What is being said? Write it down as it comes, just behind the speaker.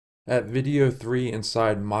At video 3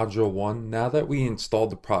 inside module 1, now that we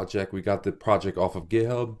installed the project, we got the project off of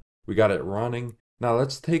GitHub, we got it running. Now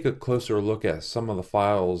let's take a closer look at some of the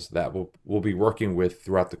files that we'll be working with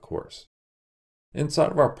throughout the course.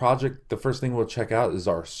 Inside of our project, the first thing we'll check out is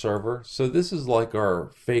our server. So this is like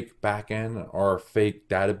our fake backend, our fake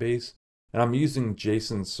database, and I'm using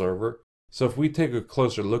JSON server. So if we take a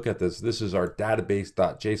closer look at this, this is our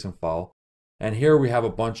database.json file. And here we have a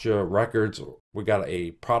bunch of records. We got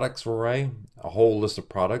a products array, a whole list of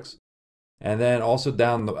products. And then also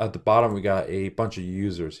down at the bottom, we got a bunch of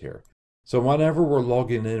users here. So whenever we're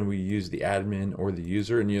logging in, we use the admin or the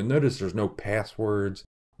user, and you'll notice there's no passwords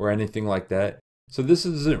or anything like that. So this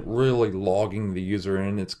isn't really logging the user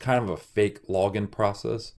in. It's kind of a fake login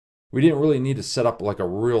process. We didn't really need to set up like a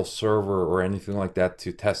real server or anything like that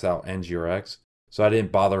to test out NGRX. So I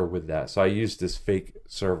didn't bother with that. So I used this fake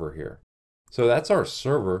server here. So that's our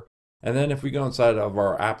server. And then if we go inside of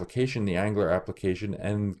our application, the Angular application,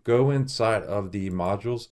 and go inside of the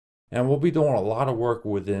modules, and we'll be doing a lot of work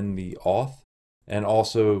within the auth and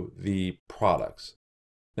also the products.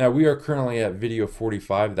 Now we are currently at video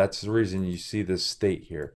 45. That's the reason you see this state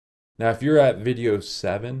here. Now if you're at video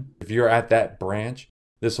 7, if you're at that branch,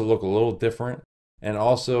 this will look a little different. And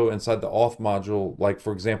also inside the auth module, like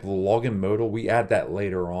for example, the login modal, we add that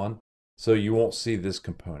later on. So you won't see this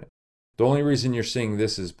component. The only reason you're seeing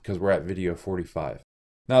this is because we're at video 45.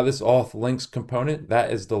 Now this auth links component,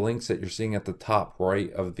 that is the links that you're seeing at the top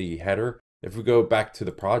right of the header. If we go back to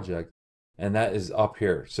the project, and that is up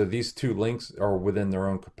here. So these two links are within their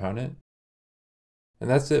own component. And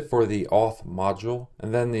that's it for the auth module.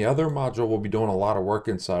 And then the other module we'll be doing a lot of work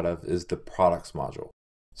inside of is the products module.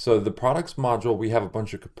 So the products module, we have a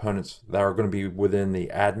bunch of components that are going to be within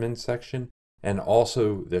the admin section and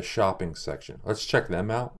also the shopping section. Let's check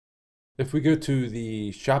them out. If we go to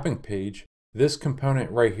the shopping page, this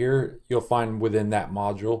component right here, you'll find within that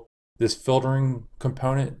module, this filtering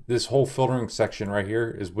component, this whole filtering section right here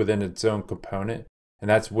is within its own component, and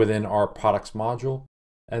that's within our products module.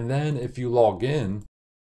 And then if you log in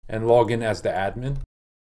and log in as the admin,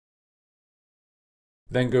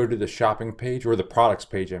 then go to the shopping page, or the products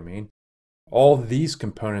page, I mean, all these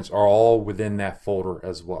components are all within that folder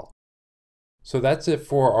as well. So that's it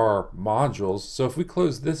for our modules. So if we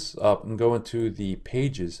close this up and go into the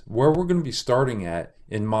pages, where we're going to be starting at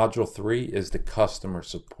in module 3 is the customer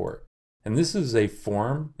support. And this is a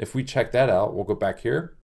form. If we check that out, we'll go back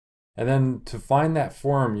here. And then to find that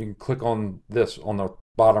form, you can click on this on the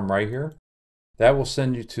bottom right here. That will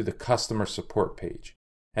send you to the customer support page.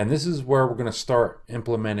 And this is where we're going to start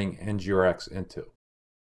implementing NGRX into.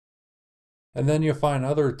 And then you'll find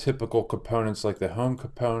other typical components like the home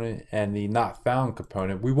component and the not found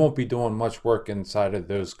component. We won't be doing much work inside of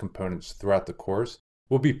those components throughout the course.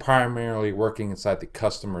 We'll be primarily working inside the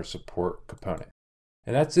customer support component.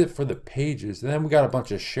 And that's it for the pages. And then we got a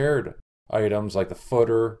bunch of shared items like the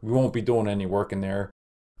footer. We won't be doing any work in there.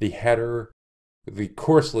 The header, the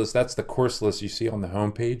course list, that's the course list you see on the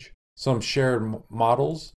home page. Some shared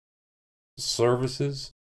models,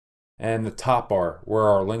 services, and the top bar where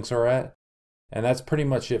our links are at. And that's pretty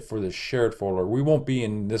much it for the shared folder. We won't be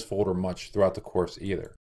in this folder much throughout the course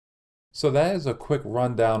either. So that is a quick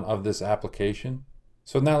rundown of this application.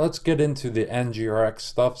 So now let's get into the NGRX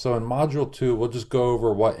stuff. So in module 2, we'll just go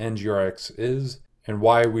over what NGRX is and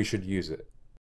why we should use it.